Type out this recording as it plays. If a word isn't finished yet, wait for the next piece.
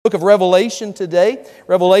Book of Revelation today,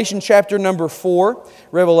 Revelation chapter number 4.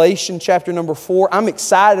 Revelation chapter number 4. I'm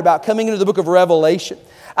excited about coming into the book of Revelation.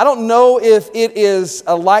 I don't know if it is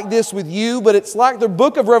like this with you, but it's like the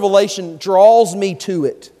book of Revelation draws me to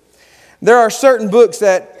it. There are certain books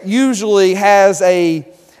that usually has a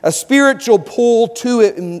spiritual pull to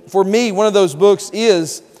it, and for me, one of those books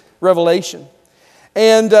is Revelation.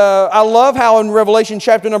 And I love how in Revelation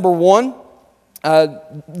chapter number 1,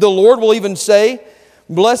 the Lord will even say,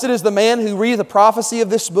 "Blessed is the man who readeth the prophecy of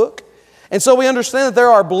this book." And so we understand that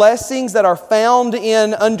there are blessings that are found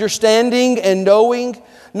in understanding and knowing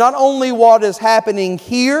not only what is happening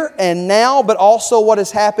here and now, but also what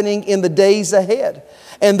is happening in the days ahead.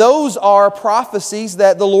 And those are prophecies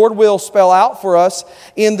that the Lord will spell out for us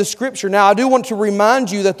in the Scripture. Now, I do want to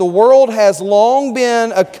remind you that the world has long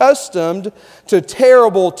been accustomed to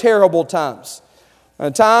terrible, terrible times.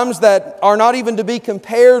 Times that are not even to be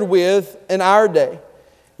compared with in our day.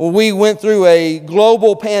 We went through a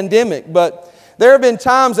global pandemic, but there have been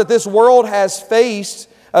times that this world has faced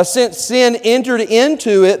since sin entered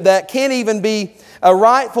into it that can't even be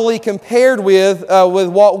rightfully compared with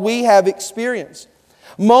what we have experienced.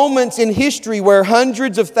 Moments in history where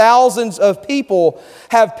hundreds of thousands of people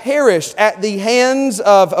have perished at the hands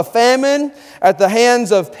of a famine, at the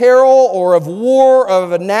hands of peril or of war,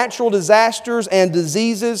 of natural disasters and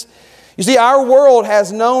diseases. You see, our world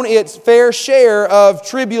has known its fair share of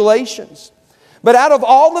tribulations. But out of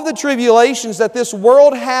all of the tribulations that this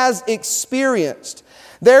world has experienced,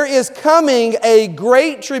 there is coming a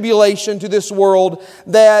great tribulation to this world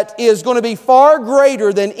that is going to be far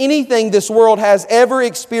greater than anything this world has ever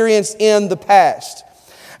experienced in the past.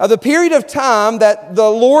 The period of time that the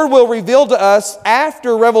Lord will reveal to us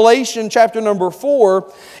after Revelation chapter number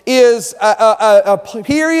 4 is a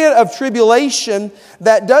period of tribulation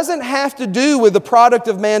that doesn't have to do with the product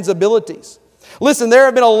of man's abilities. Listen, there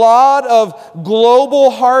have been a lot of global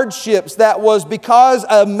hardships that was because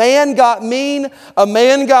a man got mean, a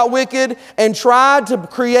man got wicked, and tried to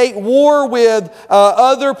create war with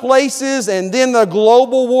other places, and then the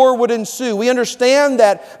global war would ensue. We understand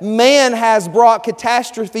that man has brought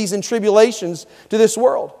catastrophes and tribulations to this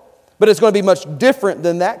world, but it's going to be much different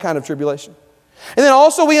than that kind of tribulation. And then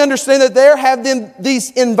also we understand that there have been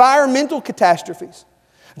these environmental catastrophes.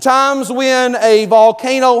 Times when a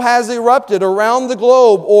volcano has erupted around the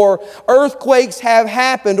globe, or earthquakes have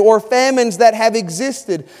happened, or famines that have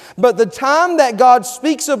existed. But the time that God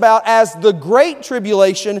speaks about as the Great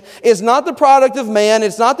Tribulation is not the product of man.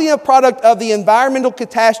 It's not the product of the environmental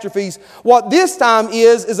catastrophes. What this time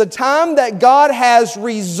is a time that God has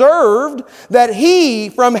reserved that He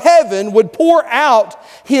from heaven would pour out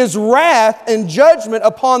His wrath and judgment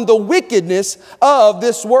upon the wickedness of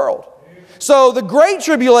this world. So the Great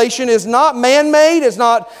Tribulation is not man-made, it's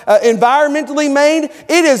not environmentally made.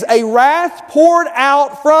 It is a wrath poured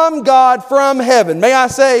out from God from heaven. May I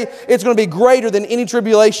say, it's going to be greater than any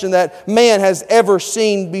tribulation that man has ever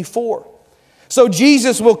seen before. So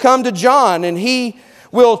Jesus will come to John and he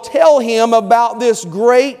will tell him about this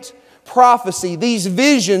great prophecy, these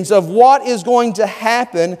visions of what is going to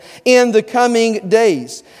happen in the coming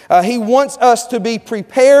days. He wants us to be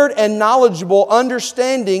prepared and knowledgeable,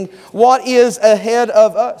 understanding what is ahead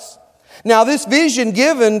of us. Now, this vision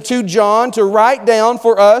given to John to write down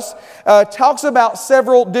for us talks about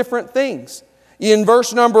several different things. In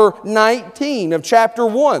verse number 19 of chapter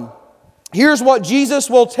 1, here's what Jesus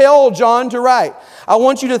will tell John to write. I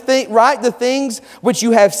want you to write the things which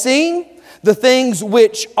you have seen, the things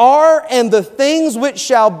which are, and the things which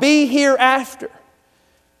shall be hereafter.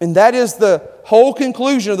 And that is the whole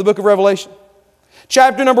conclusion of the book of Revelation.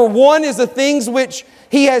 Chapter number 1 is the things which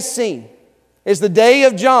he has seen. It's the day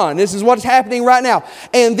of John. This is what's happening right now.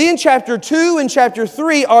 And then chapter 2 and chapter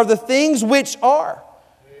 3 are the things which are.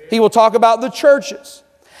 He will talk about the churches.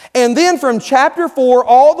 And then from chapter 4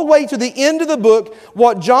 all the way to the end of the book,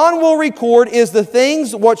 what John will record is the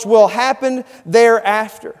things which will happen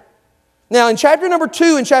thereafter. Now, in chapter number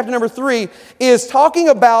 2 and chapter number 3 is talking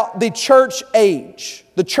about the church age.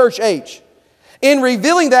 The church age. In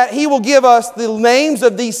revealing that, he will give us the names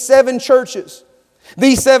of these 7 churches.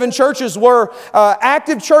 These 7 churches were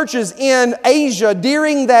active churches in Asia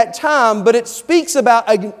during that time, but it speaks about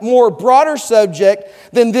a more broader subject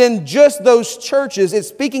than just those churches. It's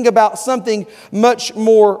speaking about something much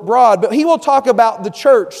more broad. But he will talk about the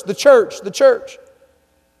church, the church, the church.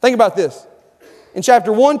 Think about this. In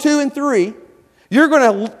chapter 1, 2, and 3, you're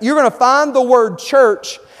going to find the word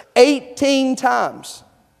church 18 times.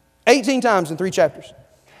 18 times in 3 chapters.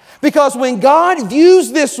 Because when God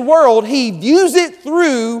views this world, He views it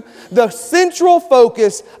through the central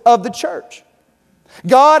focus of the church.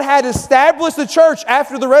 God had established the church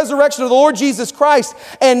after the resurrection of the Lord Jesus Christ.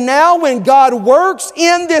 And now when God works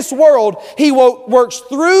in this world, He works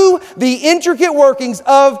through the intricate workings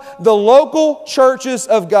of the local churches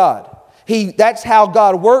of God. That's how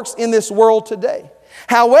God works in this world today.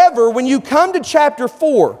 However, when you come to chapter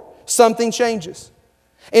 4, something changes.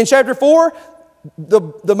 In chapter 4,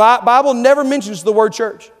 the Bible never mentions the word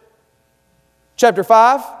church. Chapter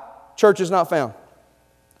 5, church is not found.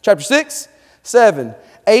 Chapter 6, 7,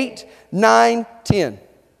 8, 9, 10,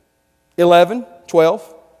 11,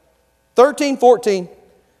 12, 13, 14,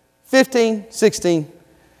 15, 16,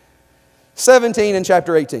 17, and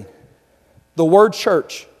chapter 18. The word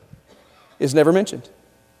church is never mentioned.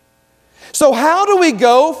 So how do we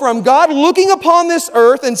go from God looking upon this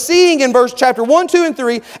earth and seeing in chapter 1, 2, and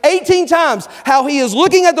 3, 18 times how He is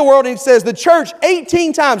looking at the world and He says the church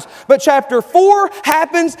 18 times. But chapter 4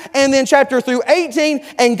 happens and then chapter through 18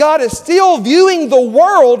 and God is still viewing the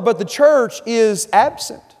world, but the church is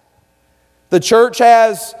absent. The church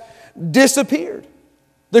has disappeared.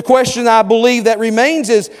 The question I believe that remains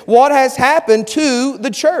is, what has happened to the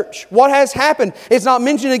church? What has happened? It's not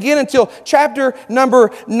mentioned again until chapter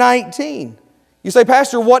number 19. You say,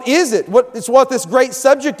 Pastor, what is it? It's what this great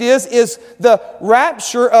subject is the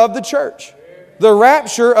rapture of the church. The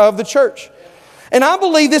rapture of the church. And I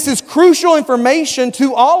believe this is crucial information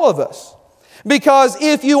to all of us. Because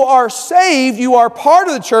if you are saved, you are part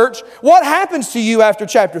of the church, what happens to you after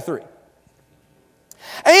chapter 3?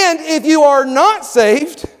 And if you are not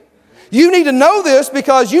saved, you need to know this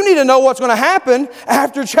because you need to know what's going to happen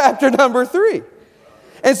after chapter number 3.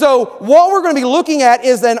 And so what we're going to be looking at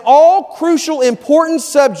is an all-crucial, important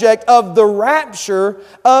subject of the rapture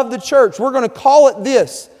of the church. We're going to call it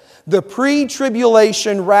this, the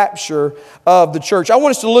pre-tribulation rapture of the church. I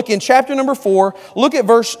want us to look in chapter number 4, look at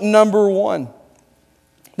verse number 1.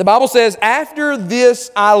 The Bible says, after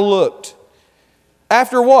this I looked.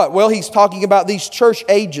 After what? Well, he's talking about these church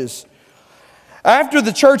ages. After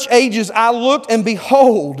the church ages, I looked, and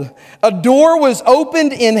behold, a door was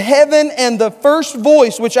opened in heaven, and the first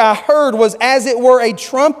voice which I heard was as it were a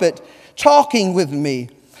trumpet talking with me,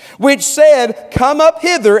 which said, Come up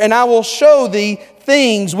hither, and I will show thee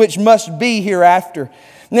things which must be hereafter.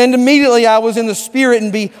 And then immediately I was in the Spirit, and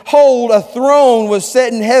behold, a throne was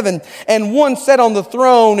set in heaven, and one sat on the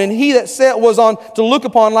throne, and he that sat was on to look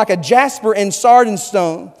upon like a jasper and sardine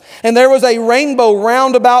stone. And there was a rainbow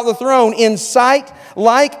round about the throne, in sight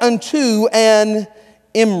like unto an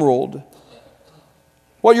emerald.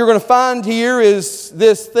 What you're going to find here is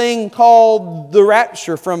this thing called the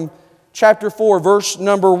rapture from chapter 4, verse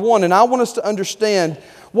number 1. And I want us to understand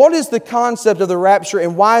what is the concept of the rapture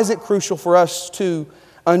and why is it crucial for us to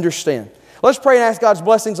understand. Let's pray and ask God's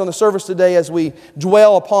blessings on the service today as we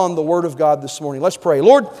dwell upon the Word of God this morning. Let's pray.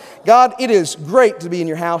 Lord God, it is great to be in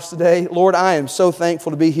your house today. Lord, I am so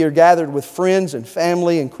thankful to be here gathered with friends and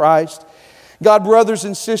family in Christ. God, brothers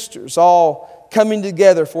and sisters, all coming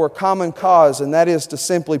together for a common cause, and that is to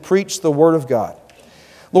simply preach the Word of God.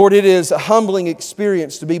 Lord, it is a humbling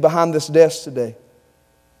experience to be behind this desk today.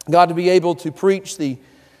 God, to be able to preach the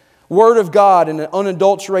Word of God in an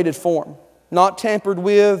unadulterated form, not tampered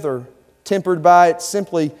with or tempered by it,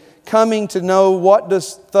 simply coming to know what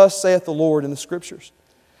does thus saith the Lord in the Scriptures.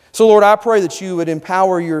 So Lord, I pray that you would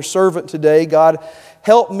empower your servant today. God,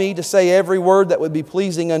 help me to say every word that would be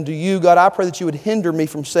pleasing unto you. God, I pray that you would hinder me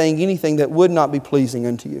from saying anything that would not be pleasing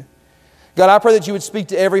unto you. God, I pray that you would speak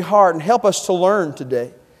to every heart and help us to learn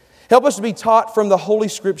today. Help us to be taught from the Holy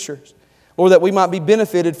Scriptures. Lord, that we might be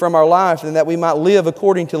benefited from our life and that we might live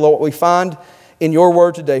according to what we find in your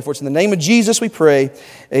word today. For it's in the name of Jesus we pray.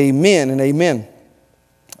 Amen and amen.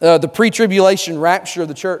 The pre-tribulation rapture of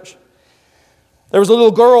the church. There was a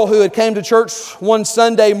little girl who had came to church one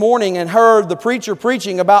Sunday morning and heard the preacher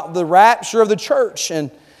preaching about the rapture of the church. And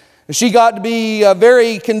she got to be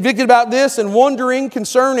very convicted about this and wondering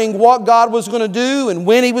concerning what God was going to do and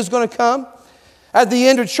when He was going to come. At the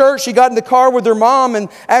end of church, she got in the car with her mom, and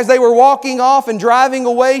as they were walking off and driving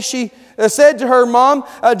away, she said to her mom,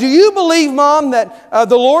 do you believe, Mom, that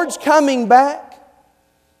the Lord's coming back?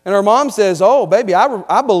 And her mom says, oh, baby,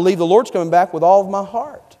 I believe the Lord's coming back with all of my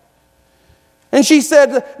heart. And she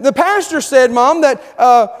said, the pastor said, Mom, that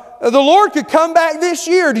the Lord could come back this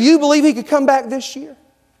year. Do you believe He could come back this year?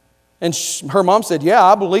 And her mom said, yeah,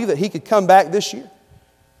 I believe that He could come back this year.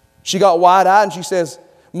 She got wide-eyed and she says,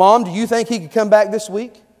 Mom, do you think He could come back this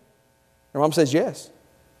week? Her mom says, yes.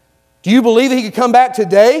 Do you believe that He could come back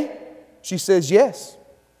today? She says, yes.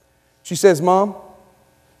 She says, Mom,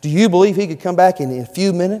 do you believe He could come back in a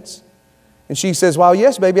few minutes? And she says, well,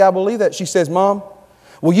 yes, baby, I believe that. She says, Mom,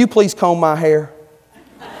 will you please comb my hair?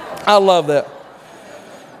 I love that.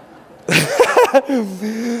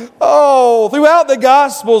 Oh, throughout the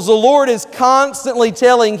Gospels, the Lord is constantly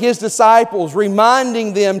telling His disciples,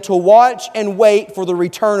 reminding them to watch and wait for the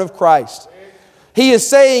return of Christ. He is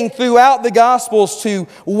saying throughout the Gospels to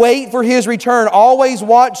wait for His return, always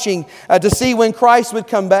watching to see when Christ would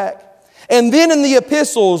come back. And then in the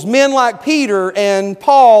epistles, men like Peter and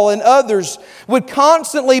Paul and others would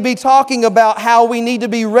constantly be talking about how we need to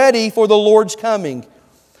be ready for the Lord's coming.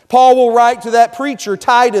 Paul will write to that preacher,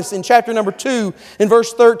 Titus, in chapter number 2, in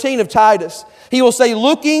verse 13 of Titus. He will say,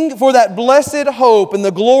 looking for that blessed hope and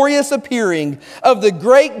the glorious appearing of the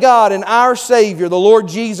great God and our Savior, the Lord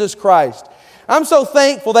Jesus Christ. I'm so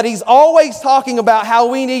thankful that he's always talking about how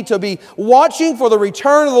we need to be watching for the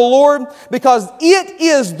return of the Lord, because it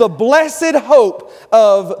is the blessed hope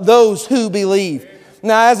of those who believe.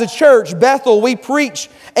 Now, as a church, Bethel, we preach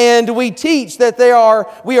and we teach that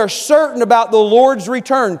we are certain about the Lord's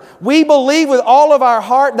return. We believe with all of our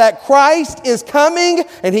heart that Christ is coming,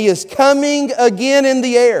 and He is coming again in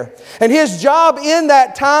the air. And His job in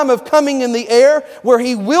that time of coming in the air, where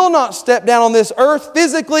He will not step down on this earth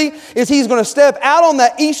physically, is He's going to step out on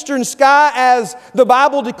that eastern sky, as the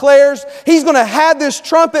Bible declares. He's going to have this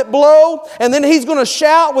trumpet blow, and then He's going to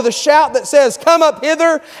shout with a shout that says, come up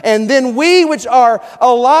hither, and then we which are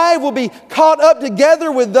alive will be caught up together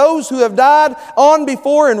with those who have died on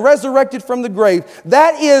before and resurrected from the grave.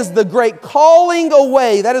 That is the great calling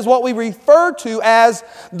away. That is what we refer to as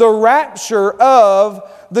the rapture of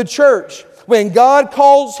the church, when God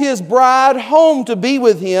calls His bride home to be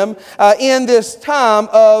with Him in this time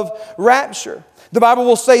of rapture. The Bible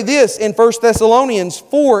will say this in 1 Thessalonians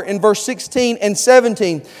 4 in verse 16 and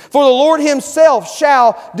 17. For the Lord Himself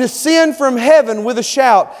shall descend from heaven with a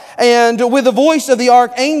shout, and with the voice of the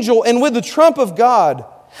archangel, and with the trump of God.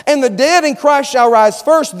 And the dead in Christ shall rise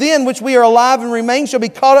first. Then which we are alive and remain shall be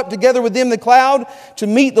caught up together with them in the cloud to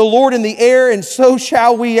meet the Lord in the air, and so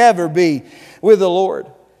shall we ever be with the Lord.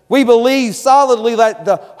 We believe solidly that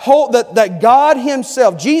that God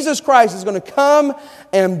Himself, Jesus Christ, is going to come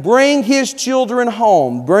and bring His children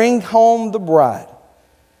home, bring home the bride.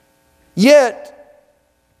 Yet,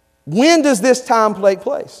 when does this time take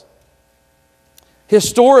place?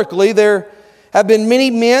 Historically, there have been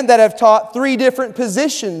many men that have taught three different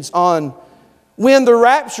positions on when the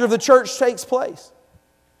rapture of the church takes place.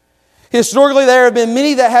 Historically, there have been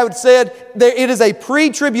many that have said that it is a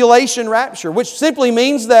pre-tribulation rapture, which simply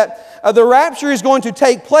means that the rapture is going to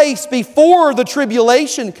take place before the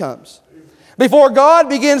tribulation comes. Before God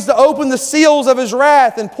begins to open the seals of His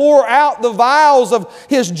wrath and pour out the vials of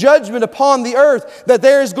His judgment upon the earth, that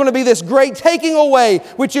there is going to be this great taking away,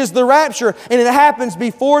 which is the rapture, and it happens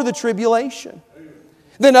before the tribulation.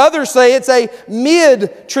 Then others say it's a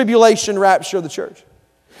mid-tribulation rapture of the church,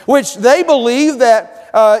 which they believe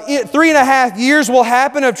that 3.5 years will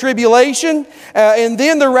happen of tribulation, and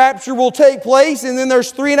then the rapture will take place, and then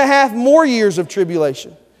there's 3.5 more years of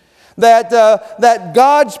tribulation. That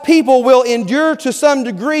God's people will endure to some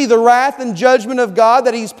degree the wrath and judgment of God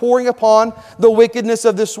that He's pouring upon the wickedness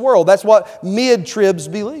of this world. That's what mid-tribs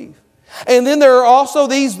believe. And then there are also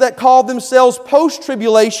these that call themselves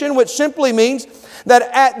post-tribulation, which simply means that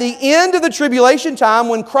at the end of the tribulation time,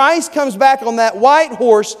 when Christ comes back on that white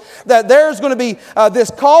horse, that there's going to be this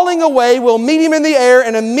calling away. We'll meet Him in the air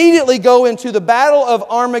and immediately go into the battle of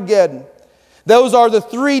Armageddon. Those are the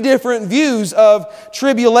three different views of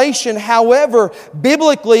tribulation. However,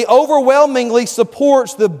 biblically, overwhelmingly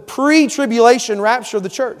supports the pre-tribulation rapture of the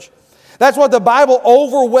church. That's what the Bible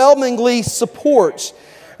overwhelmingly supports.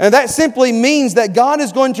 And that simply means that God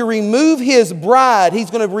is going to remove His bride.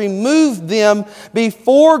 He's going to remove them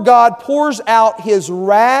before God pours out His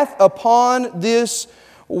wrath upon this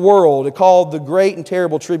world. It's called the great and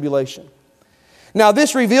terrible tribulation. Now,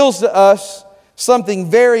 this reveals to us something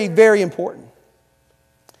very, very important.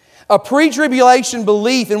 A pre-tribulation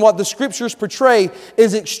belief in what the Scriptures portray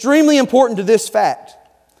is extremely important to this fact.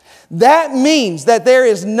 That means that there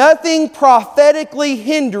is nothing prophetically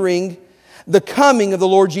hindering the coming of the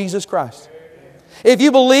Lord Jesus Christ. If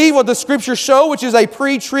you believe what the Scriptures show, which is a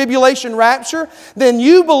pre-tribulation rapture, then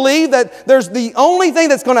you believe that there's the only thing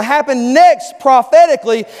that's going to happen next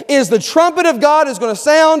prophetically is the trumpet of God is going to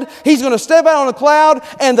sound, He's going to step out on a cloud,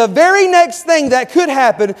 and the very next thing that could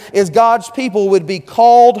happen is God's people would be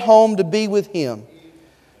called home to be with Him.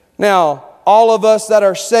 Now, all of us that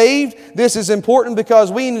are saved, this is important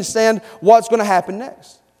because we understand what's going to happen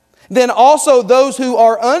next. Then also those who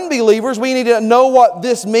are unbelievers, we need to know what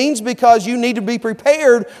this means, because you need to be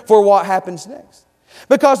prepared for what happens next.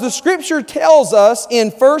 Because the Scripture tells us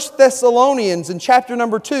in 1 Thessalonians in chapter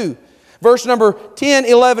number 2, verse number 10,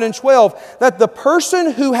 11, and 12, that the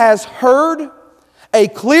person who has heard a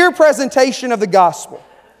clear presentation of the gospel.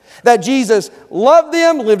 That Jesus loved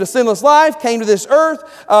them, lived a sinless life, came to this earth,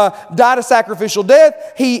 died a sacrificial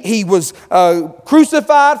death. He was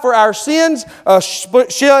crucified for our sins,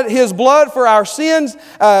 shed His blood for our sins,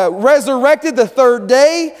 resurrected the third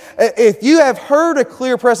day. If you have heard a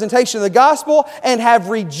clear presentation of the gospel and have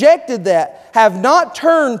rejected that, have not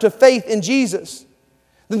turned to faith in Jesus,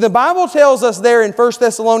 then the Bible tells us there in 1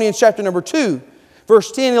 Thessalonians chapter number 2,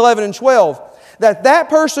 verse 10, 11, and 12, that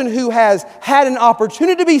person who has had an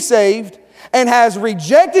opportunity to be saved and has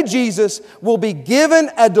rejected Jesus will be given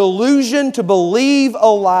a delusion to believe a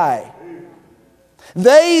lie.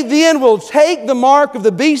 They then will take the mark of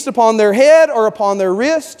the beast upon their head or upon their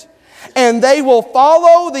wrist, and they will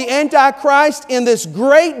follow the Antichrist in this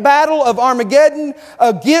great battle of Armageddon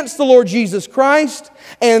against the Lord Jesus Christ,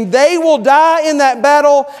 and they will die in that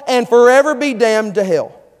battle and forever be damned to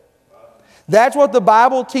hell. That's what the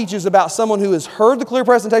Bible teaches about someone who has heard the clear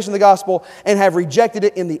presentation of the gospel and have rejected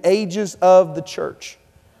it in the ages of the church.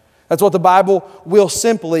 That's what the Bible will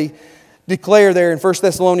simply declare there in 1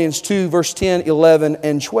 Thessalonians 2, verse 10, 11,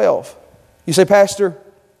 and 12. You say, Pastor,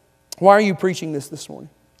 why are you preaching this morning?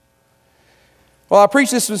 Well, I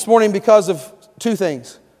preach this morning because of two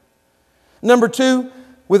things. Number two,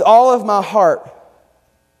 with all of my heart,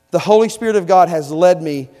 the Holy Spirit of God has led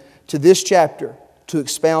me to this chapter to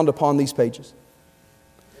expound upon these pages.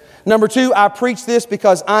 Number two, I preach this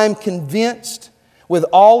because I'm convinced with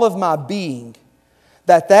all of my being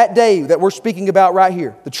that day that we're speaking about right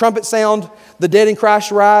here, the trumpet sound, the dead in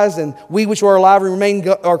Christ rise, and we which are alive and remain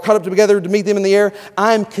are caught up together to meet them in the air.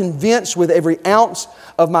 I'm convinced with every ounce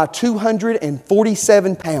of my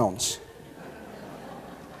 247 pounds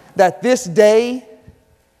that this day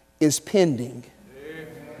is pending.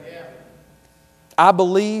 I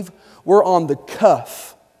believe we're on the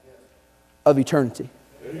cuff of eternity.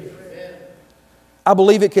 I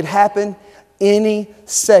believe it could happen any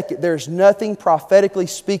second. There's nothing prophetically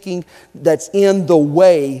speaking that's in the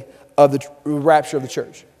way of the rapture of the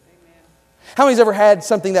church. How many's ever had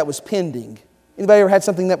something that was pending? Anybody ever had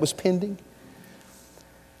something that was pending?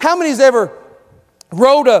 How many's ever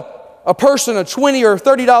wrote a person a $20 or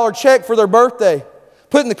 $30 check for their birthday,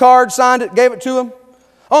 put in the card, signed it, gave it to them?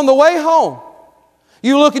 On the way home,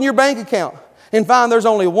 you look in your bank account and find there's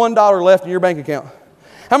only $1 left in your bank account.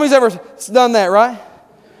 How many's ever done that, right?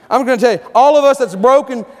 I'm going to tell you, all of us that's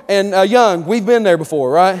broken and young, we've been there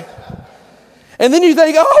before, right? And then you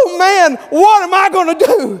think, oh man, what am I going to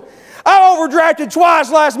do? I overdrafted twice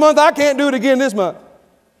last month. I can't do it again this month.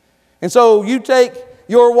 And so you take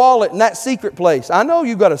your wallet in that secret place. I know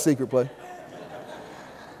you've got a secret place.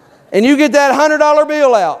 And you get that $100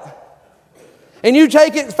 bill out. And you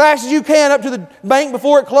take it as fast as you can up to the bank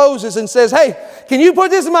before it closes and says, hey, can you put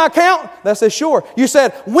this in my account? They say, sure. You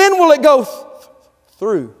said, when will it go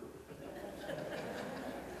through?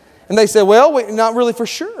 And they said, well, we're not really for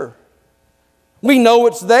sure. We know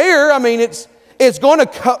it's there. I mean, it's going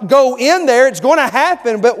to go in there. It's going to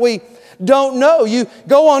happen, but we don't know. You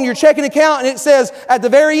go on your checking account and it says, at the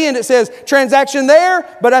very end, it says transaction there,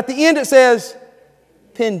 but at the end it says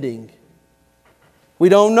pending. We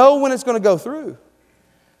don't know when it's going to go through.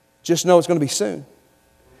 Just know it's going to be soon.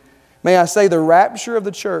 May I say the rapture of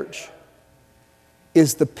the church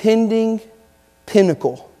is the pending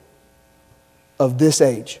pinnacle of this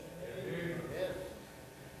age.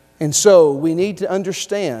 And so we need to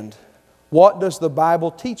understand, what does the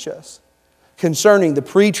Bible teach us concerning the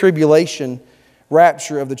pre-tribulation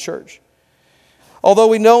rapture of the church? Although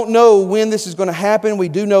we don't know when this is going to happen, we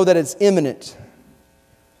do know that it's imminent.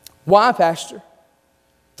 Why, Pastor?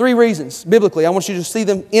 3 reasons, biblically. I want you to see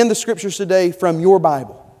them in the Scriptures today from your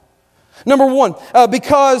Bible. Number 1,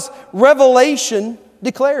 because Revelation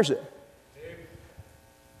declares it.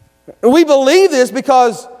 We believe this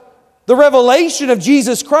because the revelation of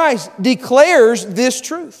Jesus Christ declares this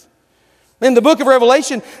truth. In the book of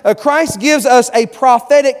Revelation, Christ gives us a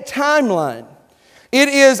prophetic timeline. It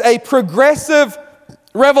is a progressive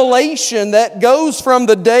revelation that goes from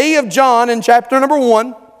the day of John in chapter number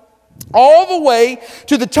 1 all the way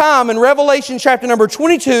to the time in Revelation chapter number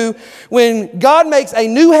 22 when God makes a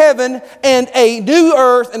new heaven and a new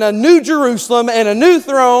earth and a new Jerusalem and a new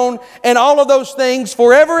throne and all of those things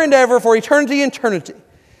forever and ever for eternity and eternity.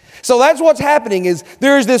 So that's what's happening, is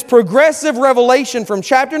there is this progressive revelation from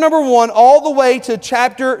chapter number 1 all the way to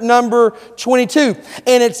chapter number 22.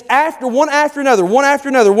 And it's one after another,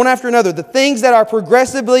 the things that are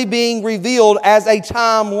progressively being revealed as a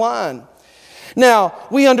timeline. Now,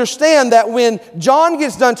 we understand that when John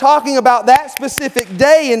gets done talking about that specific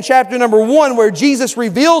day in chapter number 1 where Jesus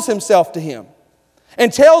reveals Himself to him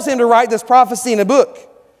and tells him to write this prophecy in a book,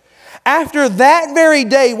 After that very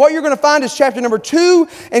day, what you're going to find is chapter number 2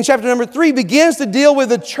 and chapter number 3 begins to deal with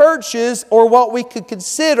the churches, or what we could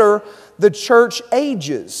consider the church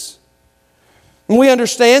ages. And we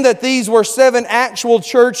understand that these were 7 actual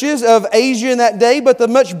churches of Asia in that day, but the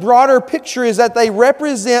much broader picture is that they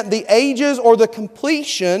represent the ages or the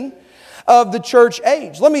completion of the church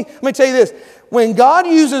age. Let me tell you this. When God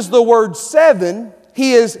uses the word 7,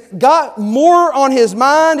 He has got more on His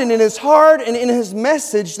mind and in His heart and in His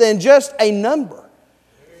message than just a number.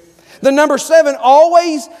 The number 7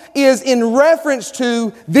 always is in reference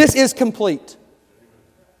to this is complete.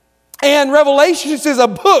 And Revelation is a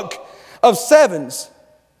book of 7s.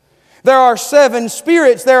 There are 7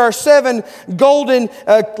 spirits. There are 7 golden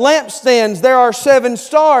lampstands. There are 7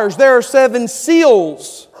 stars. There are 7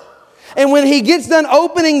 seals. And when He gets done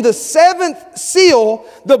opening the 7th seal,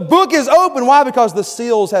 the book is open. Why? Because the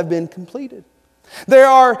seals have been completed. There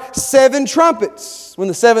are 7 trumpets. When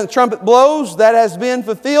the 7th trumpet blows, that has been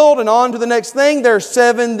fulfilled, and on to the next thing. There are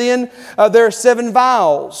 7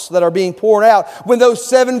 vials that are being poured out. When those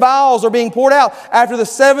 7 vials are being poured out, after the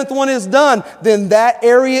 7th one is done, then that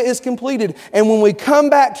area is completed. And when we come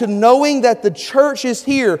back to knowing that the church is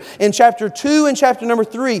here in chapter 2 and chapter number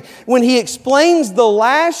 3, when He explains the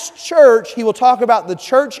last church, He will talk about the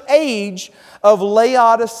church age of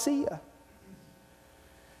Laodicea.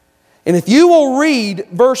 And if you will read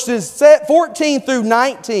verses 14 through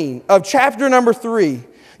 19 of chapter number 3,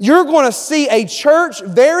 you're going to see a church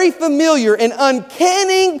very familiar and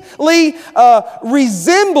uncannily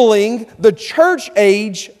resembling the church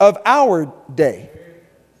age of our day.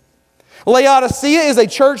 Laodicea is a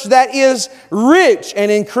church that is rich and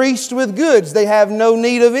increased with goods. They have no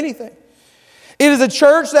need of anything. It is a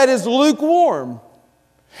church that is lukewarm.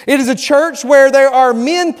 It is a church where there are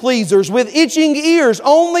men pleasers with itching ears,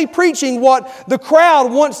 only preaching what the crowd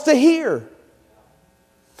wants to hear.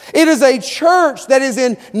 It is a church that is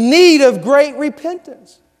in need of great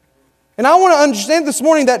repentance. And I want to understand this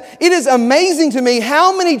morning that it is amazing to me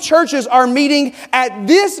how many churches are meeting at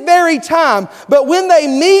this very time, but when they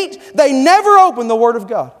meet, they never open the Word of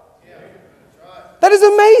God. That is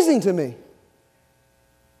amazing to me.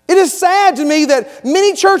 It is sad to me that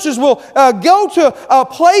many churches will go to a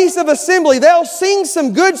place of assembly. They'll sing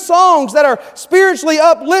some good songs that are spiritually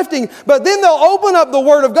uplifting, but then they'll open up the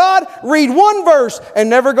Word of God, read one verse, and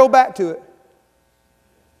never go back to it.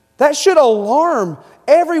 That should alarm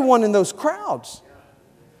everyone in those crowds.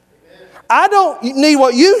 I don't need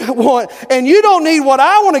what you want, and you don't need what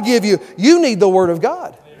I want to give you. You need the Word of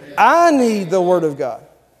God. I need the Word of God.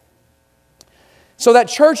 So that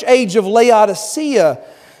church age of Laodicea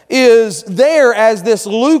is there as this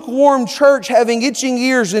lukewarm church having itching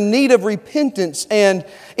ears in need of repentance. And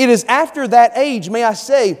it is after that age, may I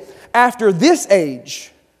say, after this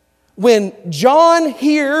age, when John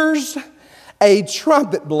hears a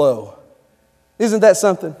trumpet blow. Isn't that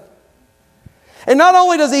something? And not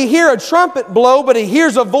only does he hear a trumpet blow, but he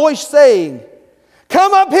hears a voice saying,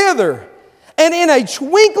 "Come up hither." And in a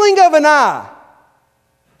twinkling of an eye,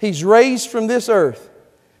 he's raised from this earth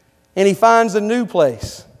and he finds a new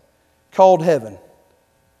place called heaven.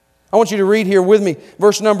 I want you to read here with me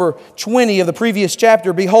verse number 20 of the previous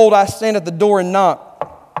chapter. "Behold, I stand at the door and knock.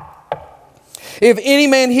 If any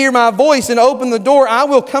man hear my voice and open the door, I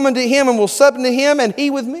will come unto him and will sup unto him and he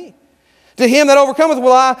with me. To him that overcometh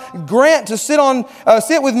will I grant to sit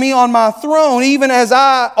with me on my throne, even as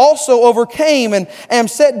I also overcame and am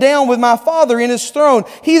set down with my Father in His throne.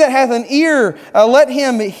 He that hath an ear, let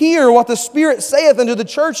him hear what the Spirit saith unto the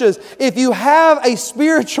churches." If you have a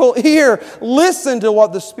spiritual ear, listen to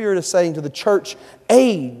what the Spirit is saying to the church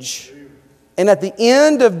age. And at the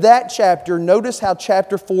end of that chapter, notice how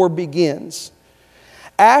chapter 4 begins.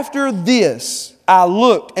 "After this I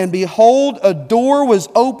looked, and behold, a door was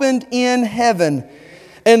opened in heaven.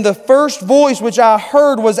 And the first voice which I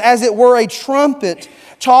heard was as it were a trumpet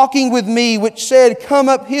talking with me, which said, Come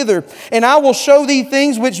up hither, and I will show thee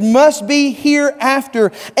things which must be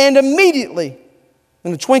hereafter. And immediately,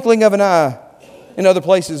 in the twinkling of an eye," in other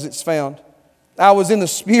places it's found, "I was in the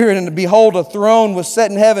Spirit, and behold, a throne was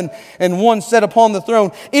set in heaven, and one sat upon the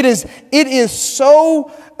throne." It is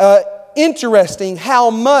so interesting how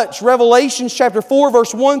much Revelation chapter 4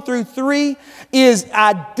 verse 1 through 3 is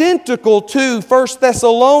identical to 1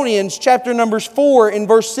 Thessalonians chapter numbers 4 in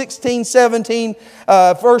verses 16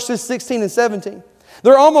 and 17.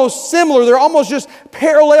 They're almost similar. They're almost just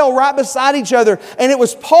parallel right beside each other. And it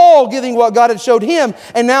was Paul giving what God had showed him,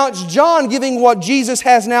 and now it's John giving what Jesus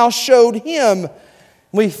has now showed him.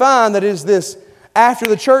 We find that it is this, after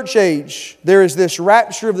the church age, there is this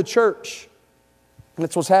rapture of the church. And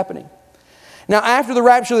that's what's happening. Now, after the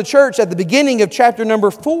rapture of the church, at the beginning of chapter number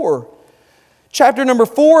 4, Chapter number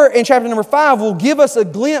 4 and chapter number 5 will give us a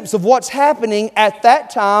glimpse of what's happening at that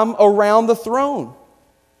time around the throne.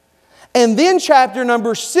 And then chapter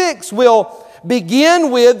number 6 will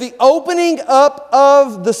begin with the opening up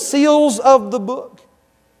of the seals of the book.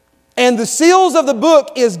 And the seals of the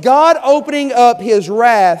book is God opening up His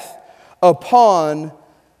wrath upon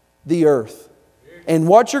the earth. And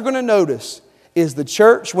what you're going to notice is the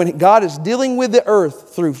church, when God is dealing with the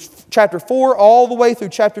earth through chapter 4 all the way through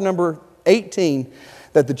chapter number 18,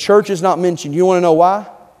 that the church is not mentioned. You want to know why?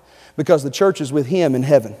 Because the church is with Him in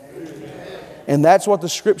heaven. And that's what the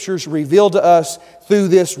Scriptures reveal to us through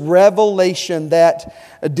this revelation that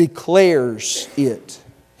declares it.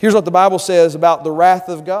 Here's what the Bible says about the wrath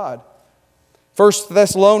of God. 1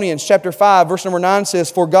 Thessalonians chapter 5, verse number 9 says,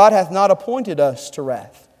 "For God hath not appointed us to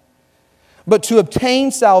wrath, but to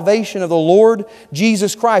obtain salvation of the Lord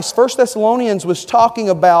Jesus Christ." 1 Thessalonians was talking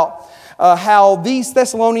about how these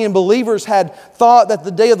Thessalonian believers had thought that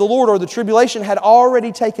the day of the Lord or the tribulation had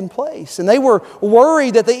already taken place. And they were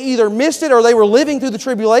worried that they either missed it or they were living through the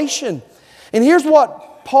tribulation. And here's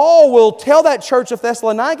what Paul will tell that church of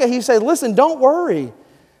Thessalonica. He said, listen, don't worry.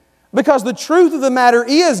 Because the truth of the matter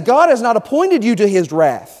is God has not appointed you to His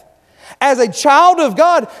wrath. As a child of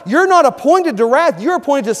God, you're not appointed to wrath. You're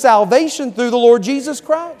appointed to salvation through the Lord Jesus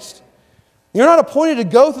Christ. You're not appointed to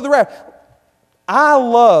go through the wrath. I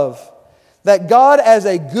love that God, as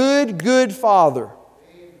a good Father,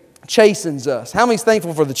 chastens us. How many's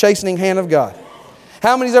thankful for the chastening hand of God?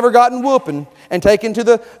 How many's ever gotten whooping and taken to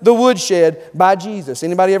the woodshed by Jesus?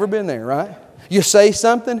 Anybody ever been there, right? You say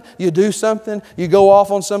something, you do something, you go off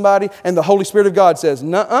on somebody, and the Holy Spirit of God says,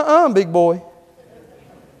 "Nuh-uh, big boy."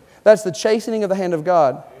 That's the chastening of the hand of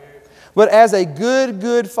God. But as a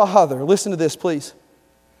good Father, listen to this, please.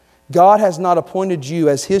 God has not appointed you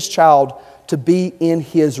as His child to be in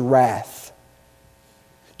His wrath.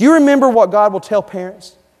 Do you remember what God will tell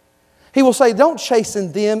parents? He will say, don't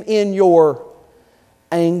chasten them in your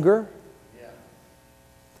anger.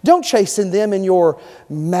 Don't chasten them in your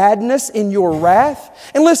madness, in your wrath.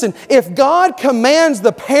 And listen, if God commands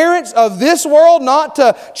the parents of this world not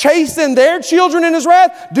to chasten their children in His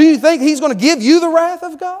wrath, do you think He's going to give you the wrath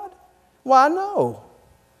of God? Why, no.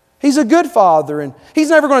 He's a good Father, and He's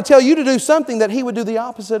never going to tell you to do something that He would do the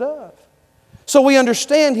opposite of. So we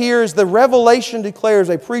understand here is the revelation declares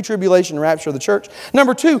a pre-tribulation rapture of the church.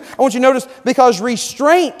 Number 2, I want you to notice, because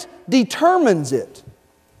restraint determines it.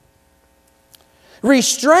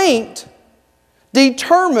 Restraint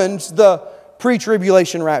determines the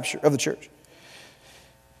pre-tribulation rapture of the church.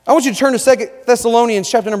 I want you to turn to 2 Thessalonians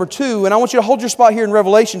chapter number 2, and I want you to hold your spot here in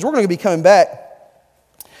Revelations. We're going to be coming back.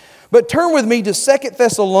 But turn with me to 2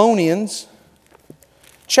 Thessalonians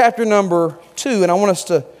chapter number 2, and I want us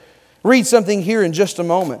to read something here in just a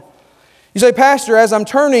moment. You say, Pastor, as I'm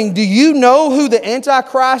turning, do you know who the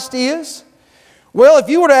Antichrist is? Well, if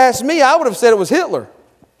you were to ask me, I would have said it was Hitler.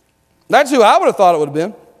 That's who I would have thought it would have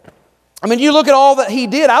been. I mean, you look at all that he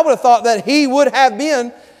did, I would have thought that he would have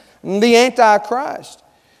been the Antichrist.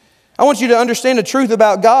 I want you to understand the truth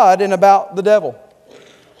about God and about the devil.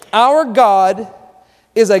 Our God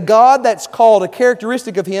is a God that's called, a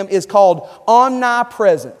characteristic of Him is called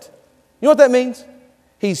omnipresent. You know what that means?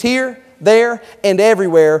 He's here, there, and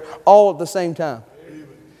everywhere all at the same time.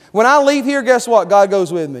 When I leave here, guess what? God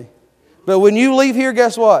goes with me. But when you leave here,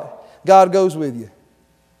 guess what? God goes with you.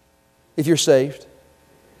 If you're saved.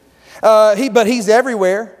 But He's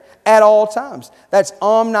everywhere at all times. That's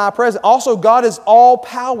omnipresent. Also, God is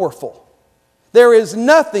all-powerful. There is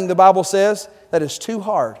nothing, the Bible says, that is too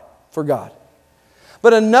hard for God.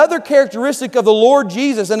 But another characteristic of the Lord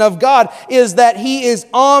Jesus and of God is that He is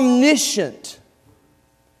omniscient.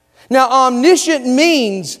 Now, omniscient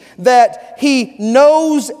means that He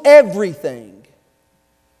knows everything.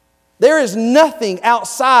 There is nothing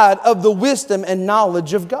outside of the wisdom and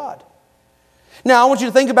knowledge of God. Now, I want you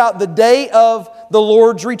to think about the day of the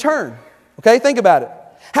Lord's return. Okay, think about it.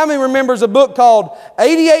 How many remembers a book called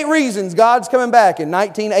 88 Reasons God's Coming Back in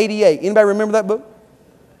 1988? Anybody remember that book?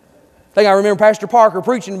 I think I remember Pastor Parker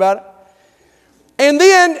preaching about it. And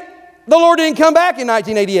then the Lord didn't come back in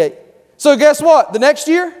 1988. So guess what? The next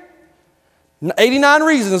year, 89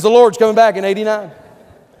 Reasons the Lord's coming back in 89.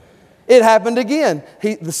 It happened again.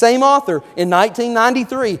 The same author in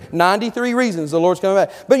 1993, 93 Reasons the Lord's coming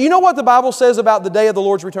back. But you know what the Bible says about the day of the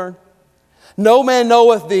Lord's return? No man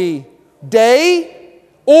knoweth the day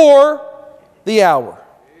or the hour.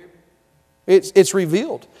 It's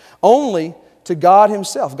revealed only to God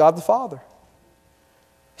Himself, God the Father.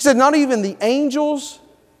 He said, not even the angels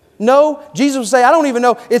know. Jesus would say, I don't even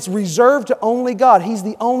know. It's reserved to only God. He's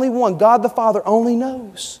the only one. God the Father only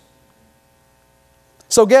knows.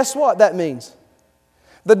 So guess what that means?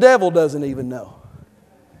 The devil doesn't even know.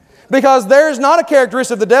 Because there's not a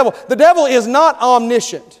characteristic of the devil. The devil is not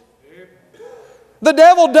omniscient. The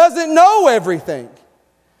devil doesn't know everything.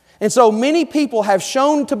 And so many people have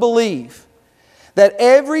shown to believe that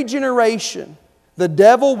every generation the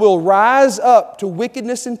devil will rise up to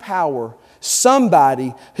wickedness and power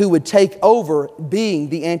somebody who would take over being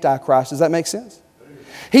the Antichrist. Does that make sense?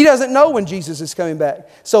 He doesn't know when Jesus is coming back.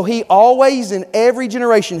 So he always in every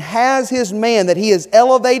generation has his man that he is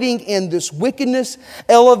elevating in this wickedness,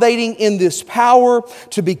 elevating in this power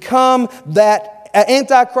to become that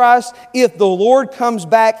Antichrist if the Lord comes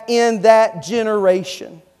back in that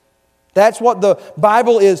generation. That's what the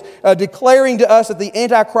Bible is declaring to us, that the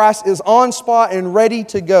Antichrist is on spot and ready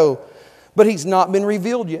to go. But he's not been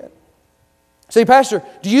revealed yet. Say, Pastor,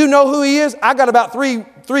 do you know who he is? I got about three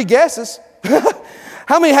guesses.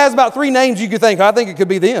 How many has about 3 names you could think? I think it could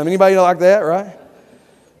be them. Anybody like that, right?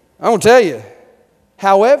 I'm going to tell you.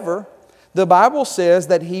 However, the Bible says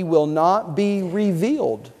that he will not be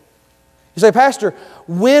revealed. You say, Pastor,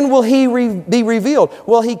 when will he be revealed?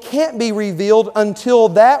 Well, he can't be revealed until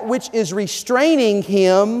that which is restraining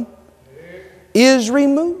him is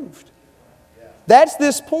removed. That's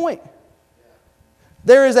this point.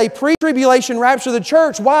 There is a pre-tribulation rapture of the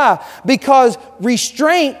church. Why? Because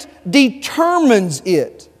restraint determines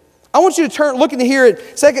it. I want you to look in here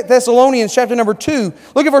at 2 Thessalonians chapter number 2.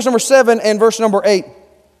 Look at verse number 7 and verse number 8.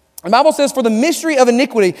 The Bible says, for the mystery of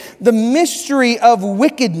iniquity, the mystery of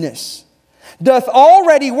wickedness, doth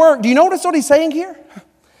already work. Do you notice what he's saying here?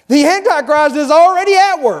 The Antichrist is already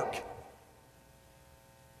at work.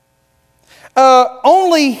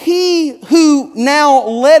 Only he who now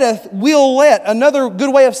letteth will let. Another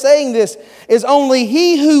good way of saying this is only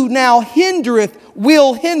he who now hindereth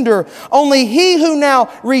will hinder. Only he who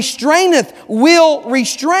now restraineth will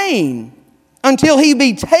restrain until he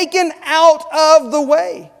be taken out of the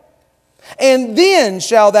way. And then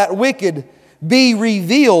shall that wicked be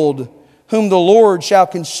revealed, whom the Lord shall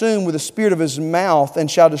consume with the spirit of his mouth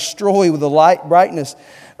and shall destroy with the light brightness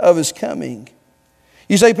of his coming.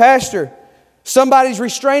 You say, Pastor, somebody's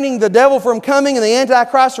restraining the devil from coming and the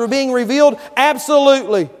Antichrist from being revealed?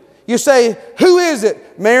 Absolutely. You say, who is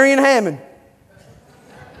it? Marion Hammond.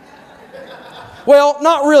 Well,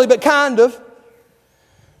 not really, but kind of.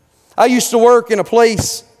 I used to work in a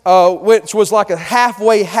place which was like a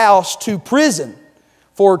halfway house to prison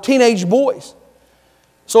for teenage boys.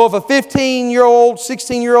 So if a 15-year-old,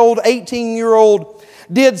 16-year-old, 18-year-old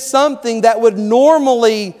did something that would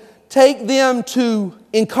normally take them to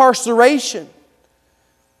incarceration,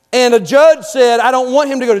 and a judge said, I don't want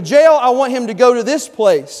him to go to jail, I want him to go to this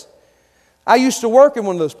place. I used to work in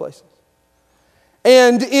one of those places.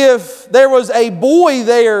 And if there was a boy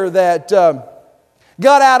there that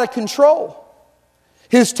got out of control,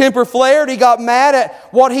 his temper flared, he got mad at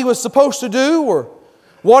what he was supposed to do or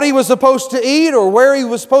what he was supposed to eat or where he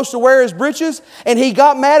was supposed to wear his breeches, and he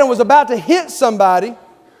got mad and was about to hit somebody,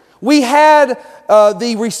 we had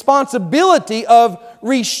the responsibility of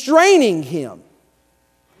restraining him.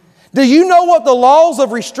 Do you know what the laws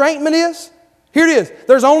of restraintment is? Here it is.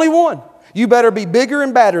 There's only one. You better be bigger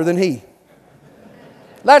and badder than he.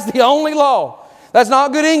 That's the only law. That's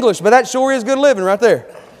not good English, but that sure is good living right there.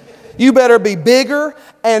 You better be bigger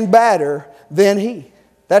and badder than he.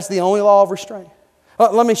 That's the only law of restraint.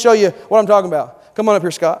 Let me show you what I'm talking about. Come on up here,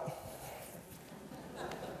 Scott.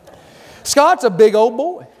 Scott's a big old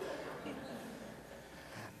boy.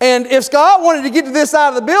 And if Scott wanted to get to this side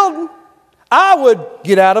of the building, I would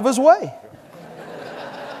get out of his way.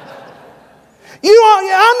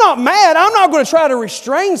 I'm not mad. I'm not going to try to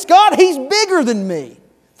restrain Scott. He's bigger than me.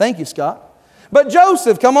 Thank you, Scott. But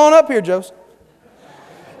Joseph, come on up here, Joseph.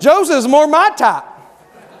 Joseph's more my type.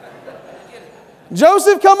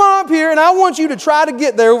 Joseph, come on up here, and I want you to try to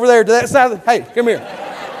get there over there to that side of the... Hey, come here.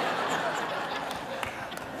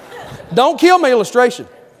 Don't kill my illustration.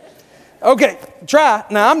 Okay, try.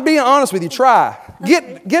 Now, I'm being honest with you. Try.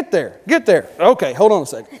 Get there. Get there. Okay, hold on a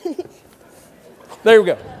second. There we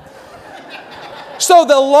go. So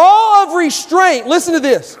the law of restraint, listen to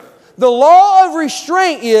this. The law of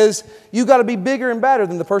restraint is you got to be bigger and badder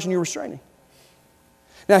than the person you're restraining.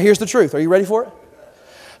 Now, here's the truth. Are you ready for it?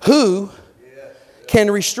 Who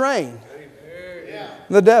can restrain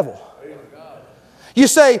the devil? You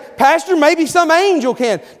say, Pastor, maybe some angel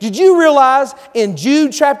can. Did you realize in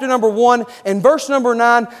Jude chapter number 1 and verse number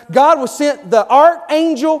 9, God was sent the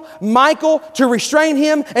archangel Michael to restrain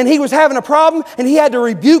him, and he was having a problem, and he had to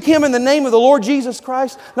rebuke him in the name of the Lord Jesus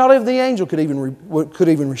Christ? Not even the angel could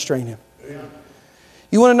even restrain him.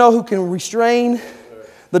 You want to know who can restrain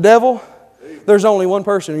the devil? There's only one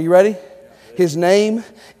person. Are you ready? His name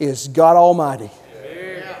is God Almighty.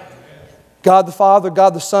 God the Father,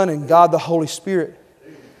 God the Son, and God the Holy Spirit.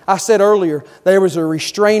 I said earlier, there was a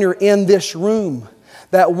restrainer in this room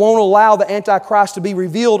that won't allow the Antichrist to be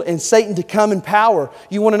revealed and Satan to come in power.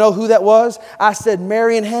 You want to know who that was? I said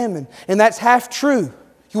Marion Hammond, and that's half true.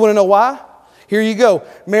 You want to know why? Here you go.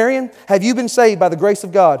 Marion, have you been saved by the grace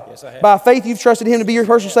of God? Yes, I have. By faith, you've trusted Him to be your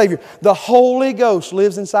personal Savior. The Holy Ghost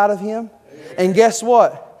lives inside of him. And guess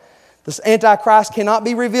what? This Antichrist cannot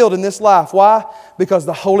be revealed in this life. Why? Because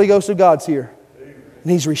the Holy Ghost of God's here.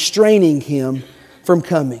 And He's restraining him from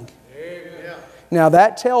coming. Now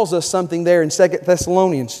that tells us something there in 2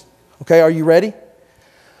 Thessalonians. Okay, are you ready?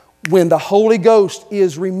 When the Holy Ghost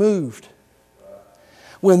is removed,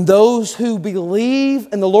 when those who believe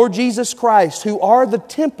in the Lord Jesus Christ, who are the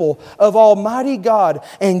temple of Almighty God,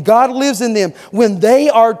 and God lives in them, when they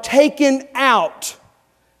are taken out,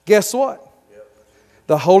 guess what?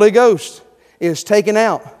 The Holy Ghost is taken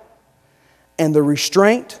out, and the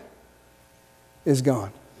restraint is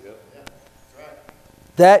gone.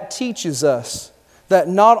 That teaches us that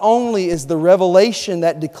not only is the revelation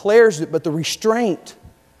that declares it, but the restraint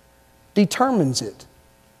determines it.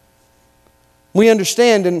 We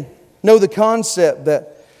understand and know the concept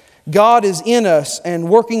that God is in us and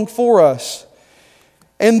working for us.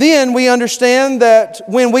 And then we understand that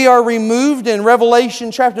when we are removed in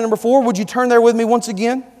Revelation chapter number 4, would you turn there with me once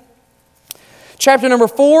again? Chapter number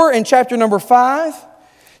 4 and chapter number 5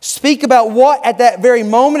 speak about what at that very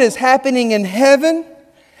moment is happening in heaven.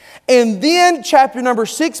 And then chapter number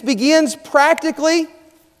 6 begins practically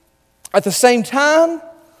at the same time.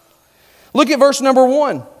 Look at verse number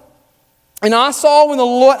 1. And I saw when the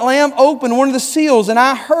Lamb opened one of the seals, and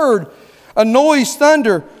I heard a noise,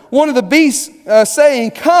 thunder, one of the beasts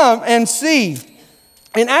saying, "Come and see."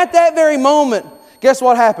 And at that very moment, guess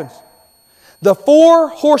what happens? The four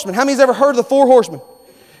horsemen. How many's ever heard of the four horsemen?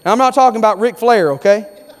 Now, I'm not talking about Ric Flair, okay?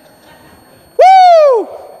 Woo!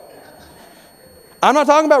 I'm not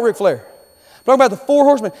talking about Ric Flair. I'm talking about the four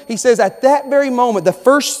horsemen. He says at that very moment, the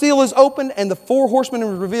first seal is opened and the four horsemen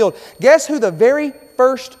are revealed. Guess who the very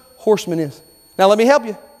first horseman is? Now let me help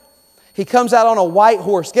you. He comes out on a white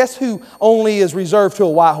horse. Guess who only is reserved to a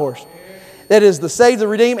white horse? That is the saved, the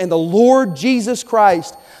redeemed, and the Lord Jesus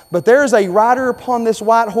Christ. But there is a rider upon this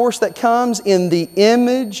white horse that comes in the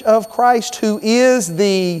image of Christ, who is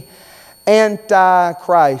the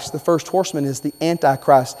Antichrist. The first horseman is the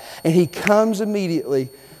Antichrist. And he comes immediately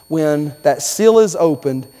when that seal is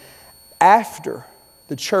opened after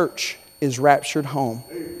the church is raptured home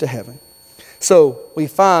to heaven. So we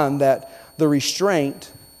find that the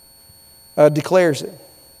restraint declares it.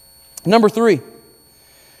 Number 3,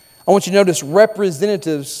 I want you to notice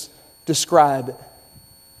representatives describe it.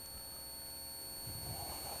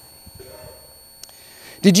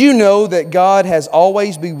 Did you know that God has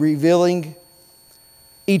always been revealing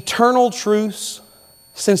eternal truths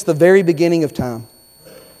since the very beginning of time?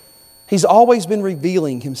 He's always been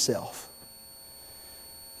revealing Himself.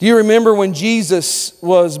 Do you remember when Jesus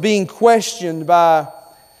was being questioned by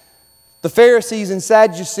the Pharisees and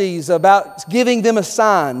Sadducees about giving them a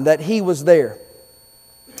sign that He was there,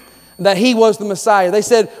 that He was the Messiah? They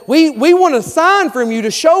said, we want a sign from you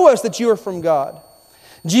to show us that you are from God.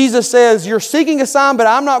 Jesus says, you're seeking a sign, but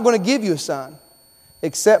I'm not going to give you a sign,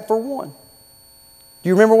 except for one. Do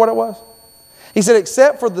you remember what it was? He said,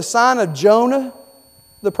 except for the sign of Jonah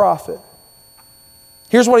the prophet.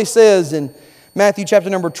 Here's what He says in Matthew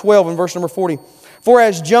chapter number 12 and verse number 40. For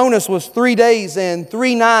as Jonas was 3 days and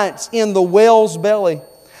 3 nights in the whale's belly,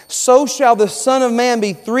 so shall the Son of Man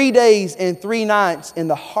be 3 days and 3 nights in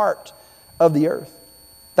the heart of the earth.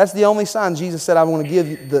 That's the only sign Jesus said, I want to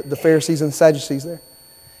give the Pharisees and the Sadducees there.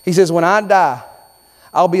 He says, when I die,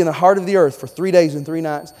 I'll be in the heart of the earth for 3 days and 3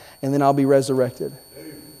 nights, and then I'll be resurrected.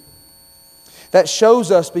 That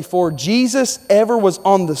shows us before Jesus ever was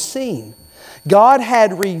on the scene, God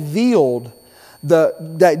had revealed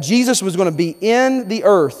that Jesus was going to be in the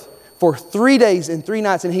earth for 3 days and 3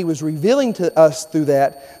 nights, and He was revealing to us through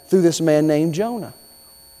this man named Jonah.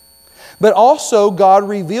 But also God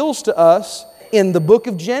reveals to us in the book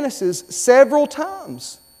of Genesis several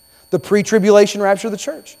times the pre-tribulation rapture of the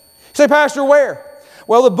church. You say, Pastor, where?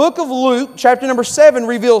 Well, the book of Luke, chapter number 7,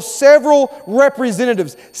 reveals several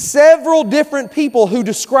representatives, several different people who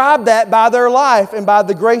describe that by their life and by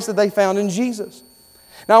the grace that they found in Jesus.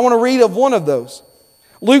 Now, I want to read of one of those.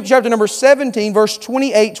 Luke chapter number 17, verse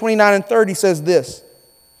 28, 29, and 30 says this.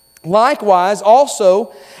 Likewise,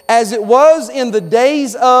 also, as it was in the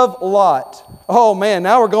days of Lot. Oh man,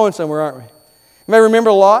 now we're going somewhere, aren't we? You may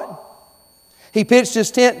remember Lot. He pitched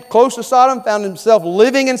his tent close to Sodom, found himself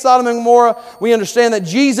living in Sodom and Gomorrah. We understand that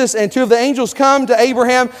Jesus and two of the angels come to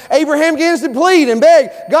Abraham. Abraham begins to plead and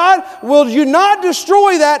beg, God, will you not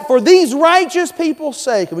destroy that for these righteous people's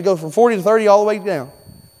sake? And we go from 40 to 30 all the way down.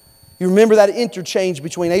 You remember that interchange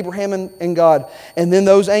between Abraham and God. And then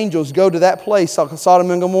those angels go to that place,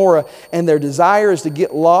 Sodom and Gomorrah, and their desire is to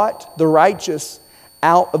get Lot, the righteous,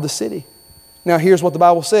 out of the city. Now here's what the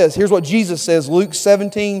Bible says. Here's what Jesus says, Luke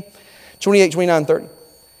 17, 28, 29, 30.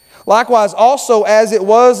 Likewise, also as it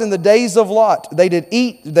was in the days of Lot, they did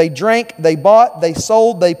eat, they drank, they bought, they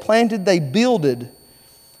sold, they planted, they builded.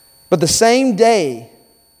 But the same day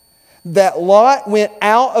that Lot went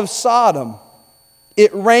out of Sodom,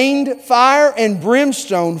 it rained fire and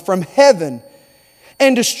brimstone from heaven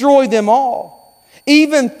and destroyed them all.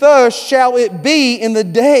 Even thus shall it be in the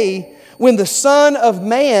day when the Son of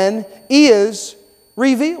Man is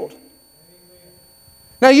revealed.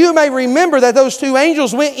 Now you may remember that those two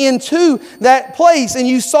angels went into that place and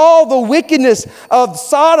you saw the wickedness of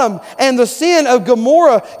Sodom and the sin of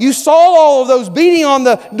Gomorrah. You saw all of those beating on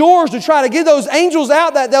the doors to try to get those angels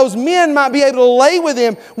out that those men might be able to lay with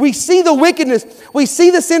them. We see the wickedness. We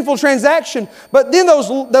see the sinful transaction. But then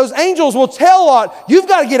those angels will tell Lot, you've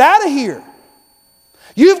got to get out of here.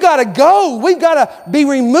 You've got to go. We've got to be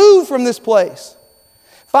removed from this place.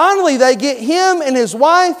 Finally, they get him and his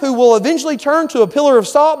wife, who will eventually turn to a pillar of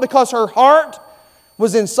salt because her heart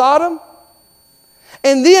was in Sodom.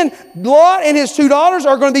 And then Lot and his two daughters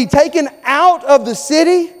are going to be taken out of the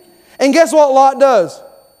city. And guess what Lot does?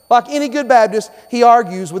 Like any good Baptist, he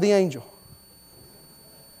argues with the angel.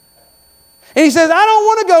 And he says, I don't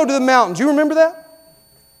want to go to the mountains. You remember that?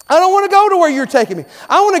 I don't want to go to where you're taking me.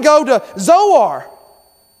 I want to go to Zoar.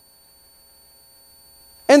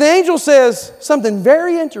 And the angel says something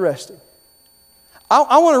very interesting.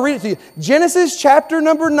 I want to read it to you. Genesis chapter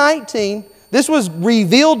number 19. This was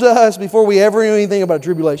revealed to us before we ever knew anything about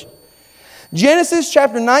tribulation. Genesis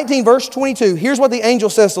chapter 19, verse 22. Here's what the angel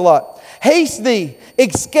says to Lot. Haste thee,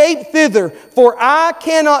 escape thither, for I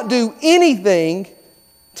cannot do anything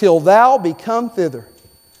till thou be come thither.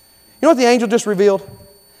 You know what the angel just revealed?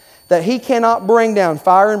 That he cannot bring down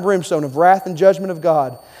fire and brimstone of wrath and judgment of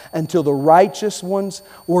God until the righteous ones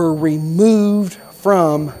were removed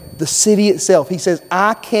from the city itself. He says,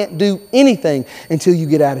 I can't do anything until you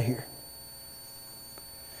get out of here.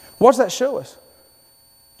 What does that show us?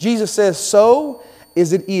 Jesus says, so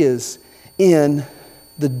as it is in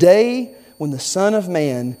the day when the Son of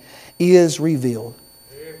Man is revealed.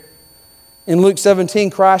 In Luke 17,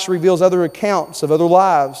 Christ reveals other accounts of other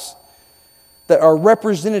lives that are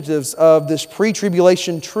representatives of this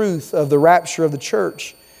pre-tribulation truth of the rapture of the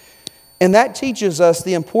church. And that teaches us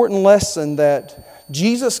the important lesson that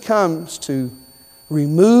Jesus comes to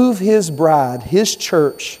remove His bride, His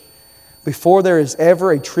church, before there is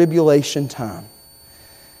ever a tribulation time.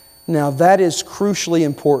 Now that is crucially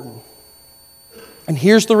important. And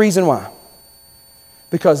here's the reason why.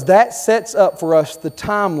 Because that sets up for us the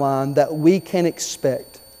timeline that we can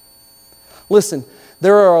expect. Listen,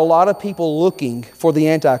 there are a lot of people looking for the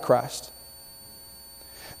Antichrist.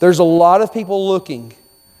 There's a lot of people looking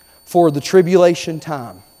for the tribulation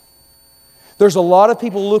time. There's a lot of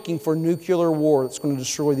people looking for nuclear war that's going to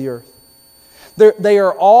destroy the earth. They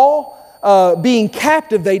are all being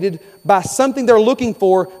captivated by something they're looking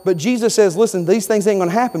for, but Jesus says, listen, these things ain't going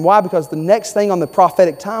to happen. Why? Because the next thing on the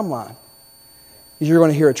prophetic timeline is you're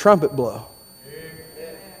going to hear a trumpet blow.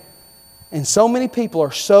 And so many people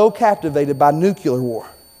are so captivated by nuclear war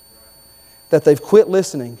that they've quit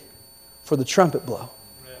listening for the trumpet blow.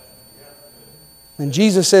 And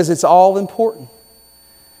Jesus says it's all important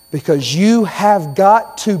because you have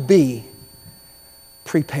got to be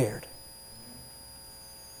prepared.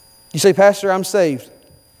 You say, Pastor, I'm saved.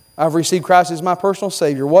 I've received Christ as my personal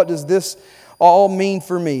Savior. What does this all mean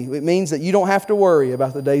for me? It means that you don't have to worry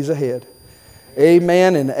about the days ahead.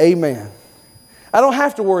 Amen and amen. I don't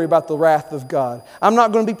have to worry about the wrath of God. I'm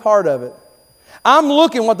not going to be part of it. I'm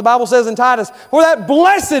looking, what the Bible says in Titus, for that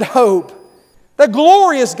blessed hope, the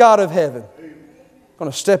glorious God of heaven.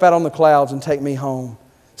 Going to step out on the clouds and take me home.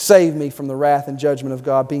 Save me from the wrath and judgment of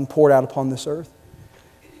God being poured out upon this earth.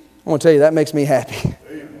 I want to tell you, that makes me happy.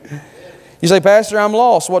 You say, Pastor, I'm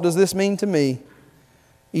lost. What does this mean to me?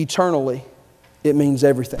 Eternally, it means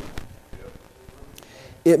everything.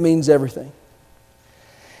 It means everything.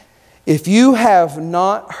 If you have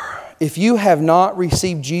not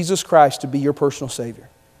received Jesus Christ to be your personal Savior,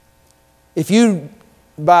 if you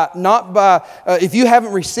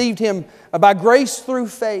haven't received Him by grace through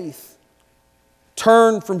faith,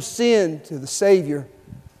 turn from sin to the Savior,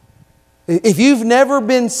 if you've never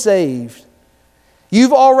been saved,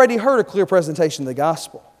 You've already heard a clear presentation of the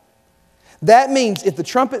gospel. That means if the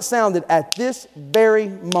trumpet sounded at this very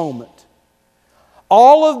moment,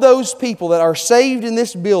 all of those people that are saved in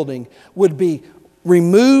this building would be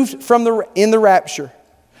removed from in the rapture.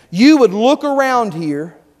 You would look around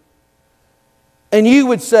here and you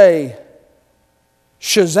would say,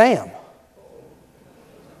 Shazam.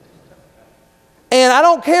 And I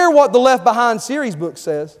don't care what the Left Behind series book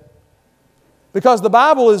says, because the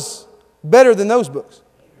Bible is better than those books.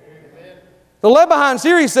 The Left Behind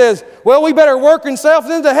series says, well, we better work ourselves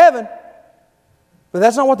into heaven. But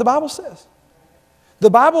that's not what the Bible says. The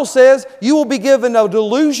Bible says you will be given a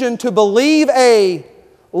delusion to believe a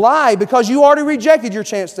lie because you already rejected your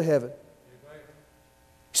chance to heaven.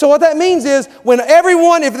 So what that means is when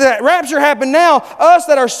everyone, if that rapture happened now, us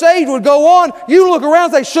that are saved would go on, you look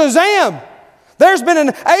around and say, Shazam! There's been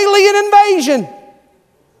an alien invasion.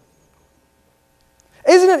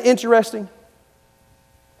 Isn't it interesting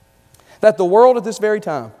that the world at this very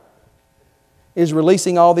time is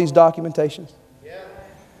releasing all these documentations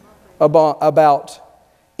about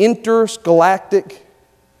intergalactic,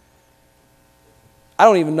 I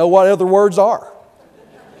don't even know what other words are,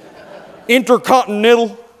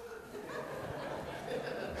 intercontinental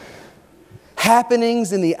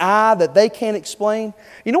happenings in the eye that they can't explain.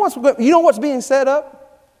 You know what's being set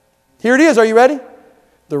up? Here it is. Are you ready?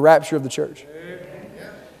 The rapture of the church.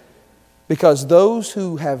 Because those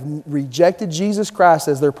who have rejected Jesus Christ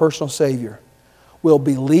as their personal Savior will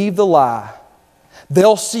believe the lie.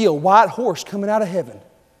 They'll see a white horse coming out of heaven,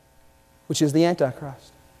 which is the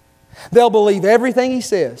Antichrist. They'll believe everything he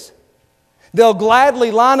says. They'll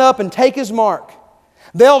gladly line up and take his mark.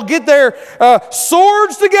 They'll get their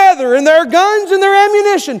swords together and their guns and their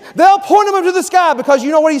ammunition. They'll point them up to the sky because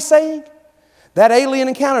you know what he's saying? That alien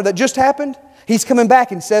encounter that just happened, he's coming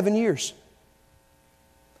back in 7 years.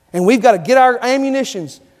 And we've got to get our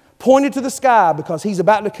ammunitions pointed to the sky because he's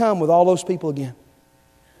about to come with all those people again.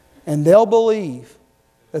 And they'll believe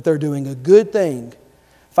that they're doing a good thing,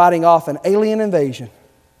 fighting off an alien invasion.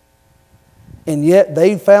 And yet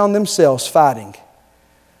they found themselves fighting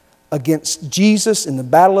against Jesus in the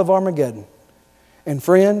battle of Armageddon. And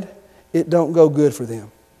friend, it don't go good for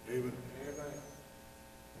them.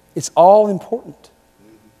 It's all important.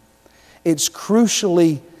 It's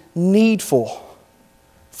crucially needful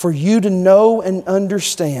for you to know and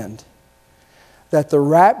understand that the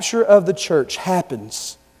rapture of the church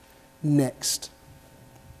happens next.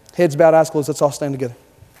 Heads bowed, eyes closed. Let's all stand together.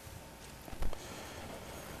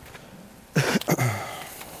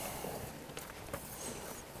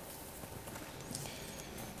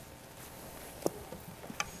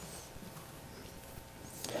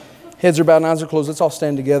 Heads are bowed and eyes are closed. Let's all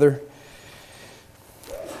stand together.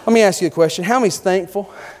 Let me ask you a question. How many's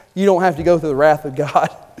thankful you don't have to go through the wrath of God?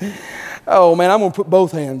 Oh man, I'm going to put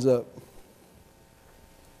both hands up.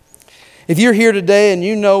 If you're here today and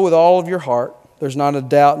you know with all of your heart, there's not a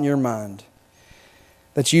doubt in your mind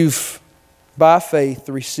that you've, by faith,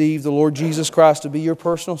 received the Lord Jesus Christ to be your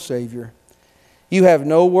personal Savior, you have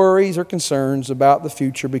no worries or concerns about the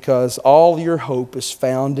future because all your hope is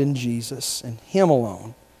found in Jesus and Him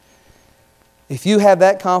alone. If you have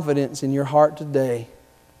that confidence in your heart today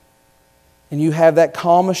and you have that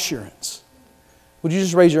calm assurance, would you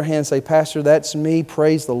just raise your hand and say, Pastor, that's me.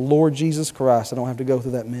 Praise the Lord Jesus Christ. I don't have to go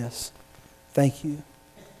through that mess. Thank you.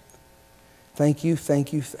 Thank you,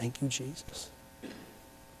 thank you, thank you, Jesus.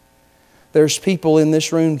 There's people in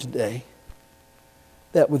this room today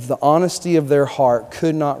that with the honesty of their heart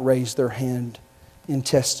could not raise their hand in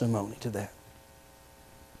testimony to that.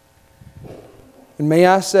 And may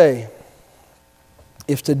I say,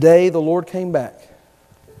 if today the Lord came back,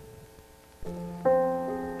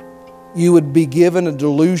 you would be given a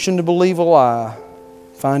delusion to believe a lie,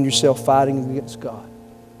 find yourself fighting against God.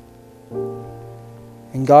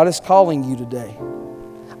 And God is calling you today.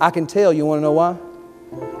 I can tell, you want to know why?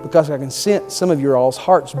 Because I can sense some of your all's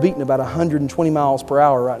hearts beating about 120 miles per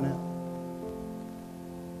hour right now.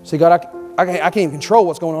 See, God, I can't even control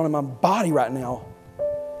what's going on in my body right now.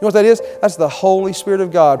 You know what that is? That's the Holy Spirit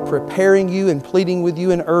of God preparing you and pleading with you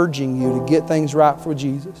and urging you to get things right for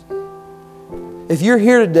Jesus. If you're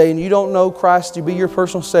here today and you don't know Christ to be your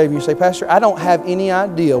personal Savior, you say, Pastor, I don't have any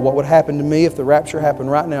idea what would happen to me if the rapture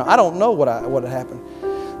happened right now. I don't know what would happen.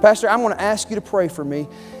 Pastor, I'm going to ask you to pray for me.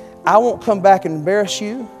 I won't come back and embarrass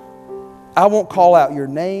you. I won't call out your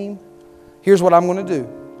name. Here's what I'm going to do.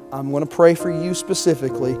 I'm going to pray for you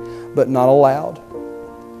specifically, but not aloud.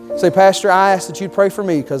 Say, Pastor, I ask that you'd pray for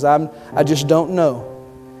me because I just don't know.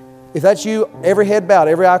 If that's you, every head bowed,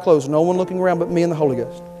 every eye closed, no one looking around but me and the Holy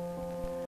Ghost.